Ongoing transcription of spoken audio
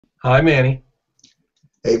Hi, Manny.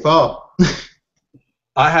 Hey, Paul.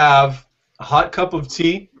 I have a hot cup of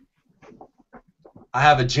tea. I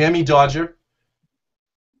have a jammy Dodger,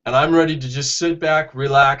 and I'm ready to just sit back,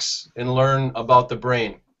 relax, and learn about the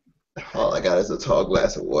brain. All I got is a tall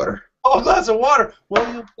glass of water. Oh, a glass of water.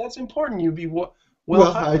 Well, that's important. You be well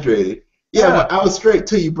Well hydrated. hydrated. Yeah, Yeah. but I was straight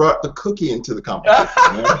till you brought the cookie into the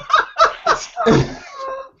conversation, man.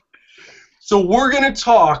 So we're gonna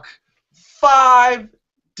talk 5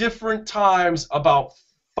 different times about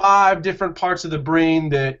 5 different parts of the brain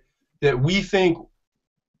that we think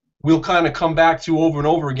we'll kind of come back to over and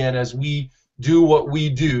over again as we do what we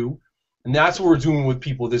do. And that's what we're doing with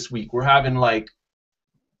people this week. We're having like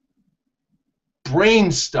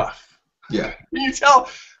brain stuff. Yeah. Can you tell,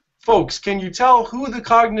 folks, can you tell who the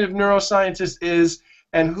cognitive neuroscientist is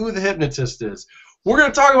and who the hypnotist is? We're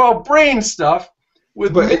going to talk about brain stuff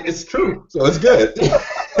with But it's true, so it's good.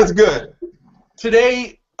 It's good.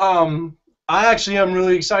 today. I actually am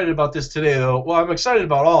really excited about this today, though. Well, I'm excited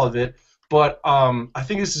about all of it, but I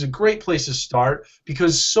think this is a great place to start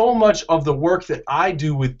because so much of the work that I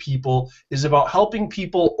do with people is about helping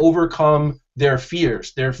people overcome their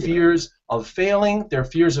fears of failing, their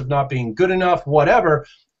fears of not being good enough, whatever.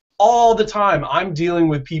 All the time, I'm dealing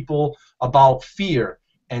with people about fear,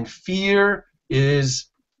 and fear is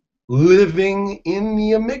living in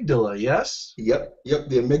the amygdala. Yes, Yep.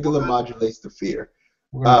 The amygdala modulates the fear.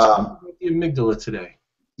 we're going to talk Um, about the amygdala today.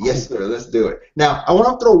 yes, sir. Let's do it. Now, I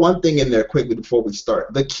want to throw one thing in there quickly before we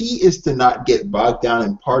start. The key is to not get bogged down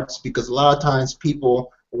in parts because a lot of times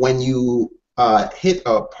people, when you hit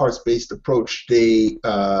a parts-based approach, they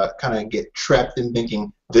kind of get trapped in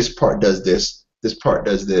thinking this part does this, this part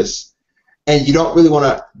does this, and you don't really want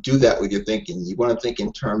to do that with your thinking. You want to think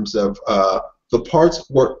in terms of the parts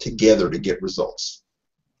work together to get results.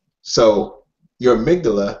 So your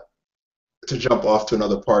amygdala, to jump off to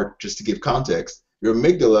another part just to give context, your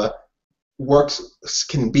amygdala works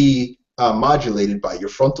can be modulated by your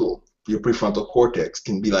prefrontal cortex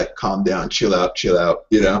can be like calm down, chill out,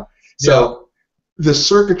 you know. Yeah. So the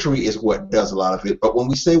circuitry is what does a lot of it. But when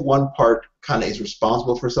we say one part kind of is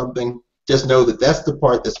responsible for something, just know that that's the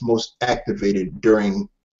part that's most activated during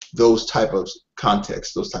those type of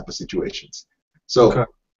contexts, those type of situations. Okay.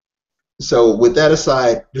 So with that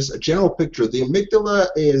aside, just a general picture, the amygdala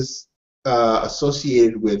is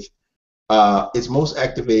associated with it's most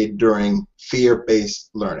activated during fear-based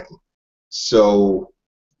learning. So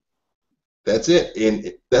that's it,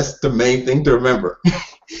 and that's the main thing to remember.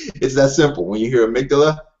 It's that simple. When you hear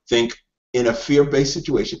amygdala, think in a fear-based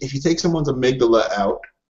situation. If you take someone's amygdala out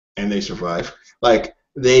and they survive, like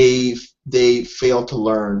they fail to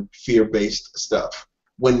learn fear-based stuff.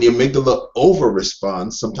 When the amygdala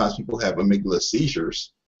over-responds, sometimes people have amygdala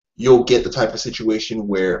seizures. You'll get the type of situation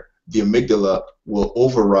where the amygdala will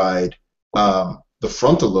override the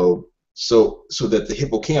frontal lobe so that the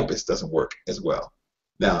hippocampus doesn't work as well.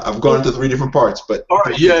 Now, I've gone into 3 different parts, but All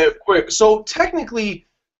right, yeah, quick. So technically,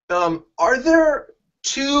 are there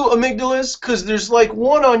two amygdalas? Because there's like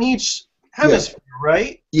one on each hemisphere,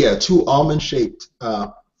 right? yeah, 2 almond-shaped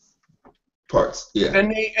parts. Yeah,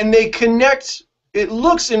 And they connect. It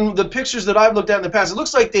looks in the pictures that I've looked at in the past. It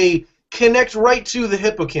looks like they connect right to the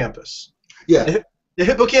hippocampus. yeah, The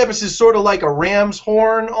hippocampus is sort of like a ram's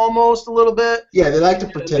horn, almost a little bit. yeah. They like to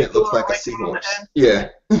And pretend the it looks amygdala like a right there on the seahorse. end. Yeah.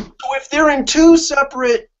 So if they're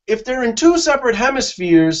in two separate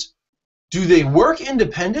hemispheres, do they work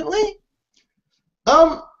independently?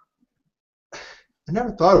 Um, I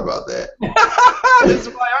never thought about that. That's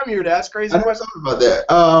why I'm here to ask I crazy never questions. thought about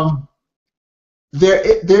that.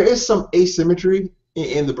 There is some asymmetry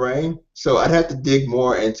in the brain, so I'd have to dig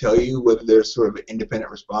more and tell you whether there's sort of an independent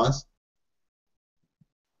response.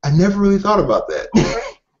 I never really thought about that.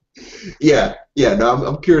 Yeah. No,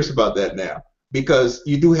 I'm curious about that now because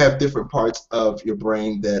you do have different parts of your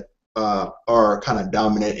brain that are kind of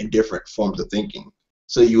dominant in different forms of thinking.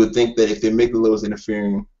 So you would think that if the amygdala was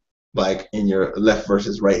interfering, like in your left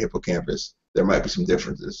versus right hippocampus, there might be some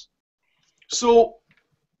differences. So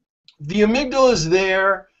the amygdala is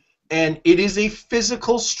there, and it is a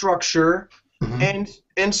physical structure, Hmm.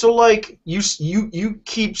 and so like you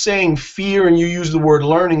keep saying fear, and you use the word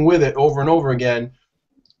learning with it over and over again.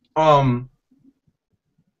 Um,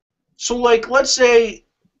 so like let's say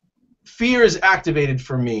fear is activated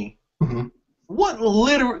for me. Hmm. What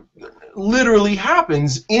literally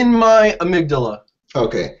happens in my amygdala?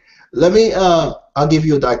 Okay, let me. I'll give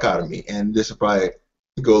you a dichotomy, and this will probably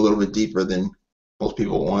go a little bit deeper than most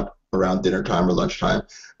people want around dinner time or lunchtime.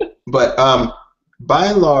 But by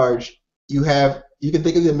and large, you can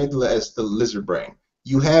think of the amygdala as the lizard brain.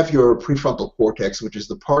 You have your prefrontal cortex, which is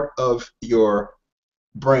the part of your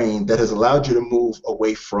brain that has allowed you to move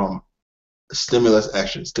away from stimulus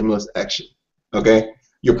action, stimulus action. Okay?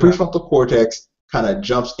 Your Okay. prefrontal cortex kind of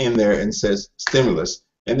jumps in there and says stimulus,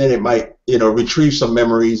 and then it might, retrieve some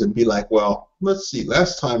memories and be like, well, let's see,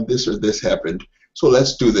 last time this or this happened, so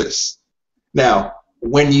let's do this. Now,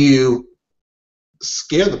 when you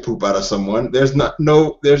scare the poop out of someone, there's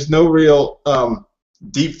no real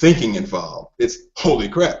deep thinking involved. It's holy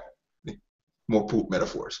crap. More poop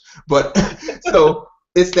metaphors. But so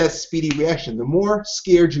it's that speedy reaction. The more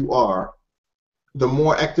scared you are, the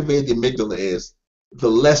more activated the amygdala is, the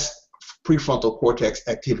less prefrontal cortex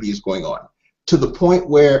activity is going on. To the point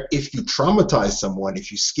where if you traumatize someone,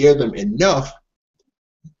 if you scare them enough,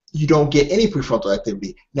 you don't get any prefrontal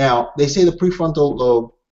activity. Now, they say the prefrontal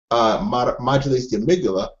lobe modulates the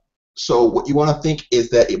amygdala. So what you want to think is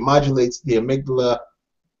that it modulates the amygdala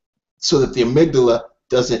so that the amygdala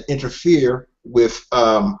doesn't interfere with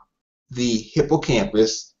the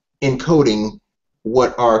hippocampus encoding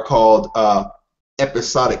what are called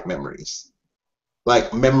episodic memories,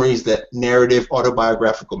 like memories that narrative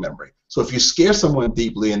autobiographical memory. So if you scare someone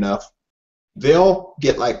deeply enough, they'll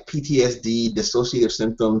get like PTSD, dissociative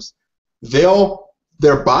symptoms.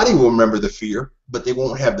 Their body will remember the fear, but they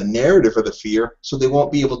won't have the narrative of the fear, so they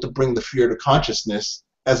won't be able to bring the fear to consciousness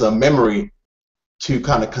as a memory to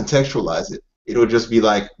kind of contextualize it. It'll just be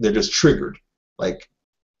like they're just triggered. Like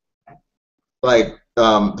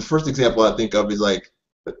the first example I think of is like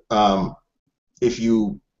if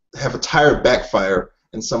you have a tire backfire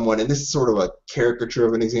and someone, and this is sort of a caricature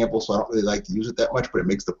of an example, so I don't really like to use it that much, but it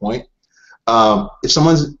makes the point. If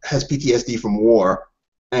someone has PTSD from war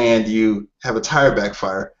and you have a tire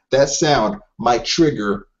backfire, that sound might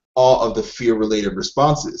trigger all of the fear-related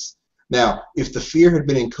responses. Now, if the fear had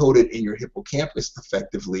been encoded in your hippocampus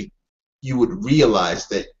effectively, you would realize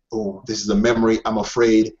that, oh, this is a memory, I'm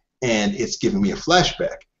afraid, and it's giving me a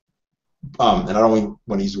flashback. And I don't even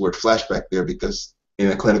want to use the word flashback there because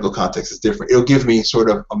in a clinical context it's different. It'll give me sort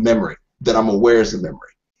of a memory that I'm aware is a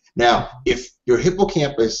memory. Now, if your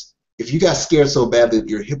hippocampus, if you got scared so badly that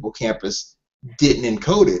your hippocampus didn't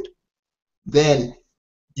encode it, then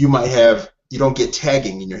you don't get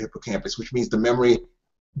tagging in your hippocampus, which means the memory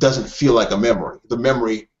doesn't feel like a memory. The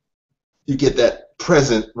memory, you get that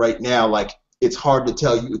present right now, like it's hard to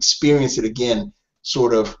tell. You experience it again,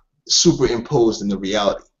 sort of superimposed in the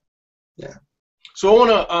reality. Yeah. So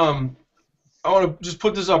I wanna just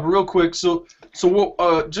put this up real quick. So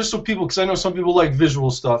just so people, because I know some people like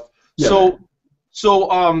visual stuff. Yeah,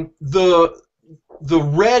 So the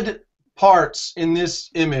red parts in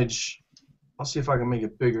this image, I'll see if I can make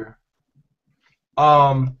it bigger.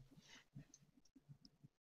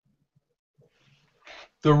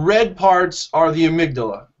 The red parts are the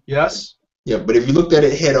amygdala, yes? yeah, but if you looked at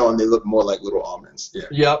it head on, they look more like little almonds. Yeah.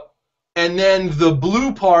 Yep. And then the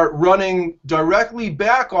blue part running directly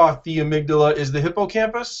back off the amygdala is the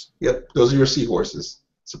hippocampus? Yep, those are your seahorses,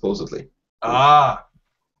 supposedly. Ah.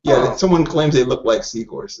 Yeah, someone claims they look like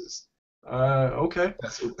seahorses. Okay.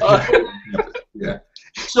 That's what yeah.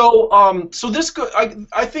 So this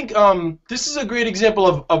I think this is a great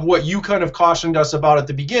example of what you kind of cautioned us about at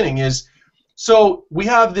the beginning is, so we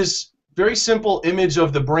have this very simple image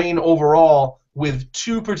of the brain overall with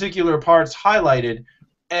two particular parts highlighted,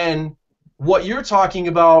 and what you're talking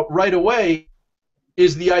about right away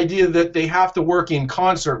is the idea that they have to work in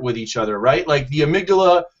concert with each other, right? Like the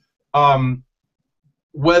amygdala,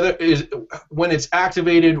 when it's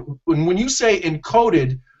activated, when you say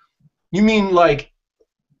encoded, you mean like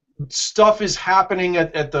stuff is happening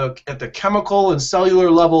at the chemical and cellular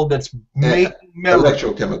level that's making memory.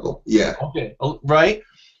 Electrochemical, yeah. Okay, right?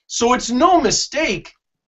 So it's no mistake,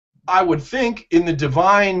 I would think, in the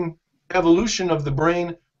divine evolution of the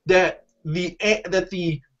brain that the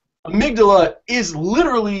amygdala is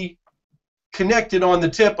literally connected on the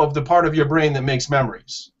tip of the part of your brain that makes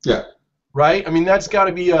memories. Yeah. Right? I mean, that's got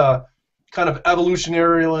to be a kind of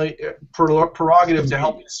evolutionary prerogative to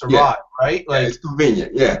help you survive, right? Like, yeah, it's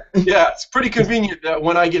convenient, yeah. Yeah, it's pretty convenient that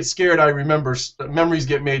when I get scared, I remember memories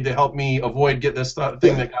get made to help me avoid getting this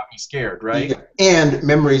thing that got me scared, right? Yeah. And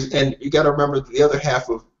memories, and you got to remember the other half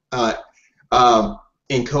of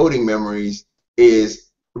encoding memories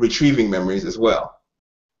is retrieving memories as well.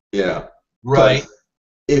 Yeah. Right.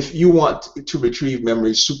 If you want to retrieve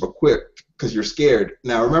memories super quick because you're scared.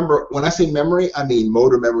 Now remember, when I say memory, I mean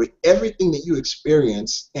motor memory. Everything that you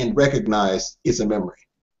experience and recognize is a memory.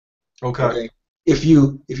 Okay. If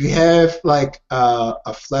you have like a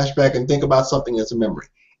flashback and think about something that's a memory.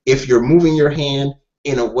 If you're moving your hand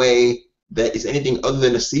in a way that is anything other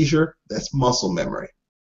than a seizure, that's muscle memory.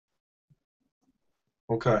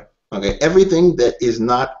 Okay. Okay. Everything that is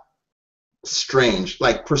not strange.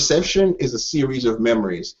 Like perception is a series of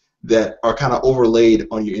memories that are kind of overlaid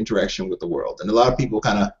on your interaction with the world. And a lot of people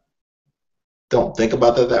kind of don't think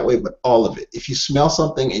about that way, but all of it. If you smell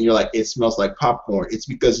something and you're like, it smells like popcorn, it's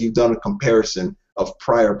because you've done a comparison of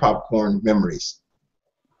prior popcorn memories.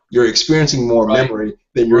 You're experiencing more memory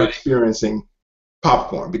than you're experiencing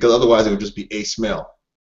popcorn, because otherwise it would just be a smell.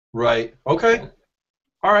 Right. Okay.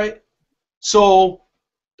 All right. So,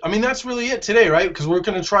 I mean, that's really it today, right? Because we're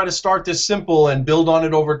going to try to start this simple and build on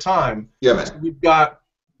it over time. Yeah, man. So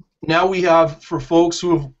now we have, for folks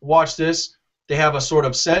who have watched this, they have a sort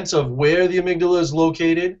of sense of where the amygdala is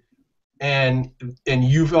located, and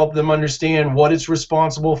you've helped them understand what it's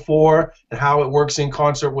responsible for and how it works in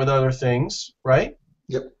concert with other things, right?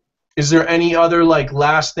 Yep. Is there any other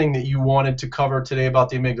last thing that you wanted to cover today about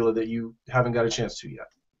the amygdala that you haven't got a chance to yet?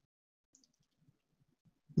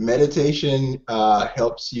 Meditation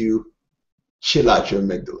helps you chill out your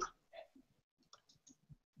amygdala.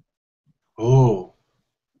 Oh.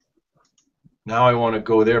 Now I want to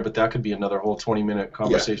go there, but that could be another whole 20-minute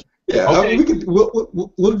conversation. Yeah. Okay.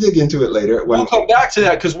 We'll dig into it later. We'll come back to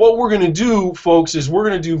that, because what we're going to do, folks, is we're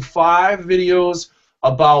going to do 5 videos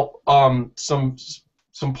about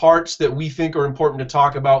some parts that we think are important to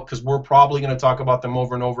talk about, because we're probably going to talk about them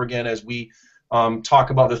over and over again as we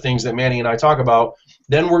talk about the things that Manny and I talk about.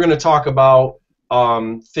 Then we're going to talk about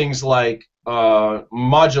things like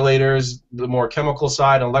modulators, the more chemical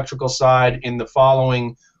side, electrical side, in the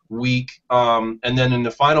following week, and then in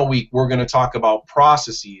the final week we're going to talk about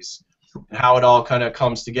processes and how it all kind of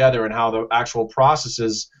comes together and how the actual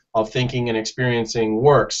processes of thinking and experiencing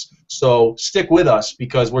works. So stick with us,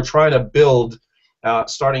 because we're trying to build,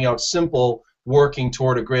 starting out simple, working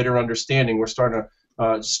toward a greater understanding. We're starting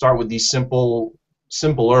to start with these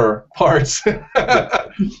simpler parts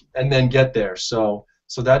and then get there. So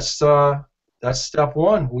that's step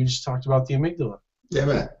 1. We just talked about the amygdala. Yeah,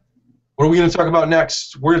 man. What are we going to talk about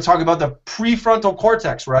next? We're going to talk about the prefrontal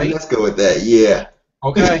cortex, right? Let's go with that. Yeah.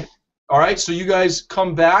 Okay. All right. So you guys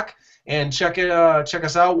come back and check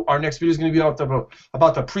us out. Our next video is going to be about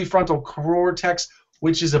the prefrontal cortex,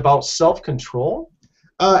 which is about self-control.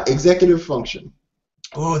 Executive function.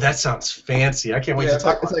 Oh, that sounds fancy. I can't wait to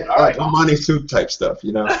talk about it. All right. Money soup type stuff,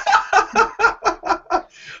 you know.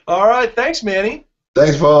 All right. Thanks, Manny.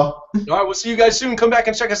 Thanks, Paul. All right. We'll see you guys soon. Come back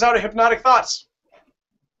and check us out at Hypnotic Thoughts.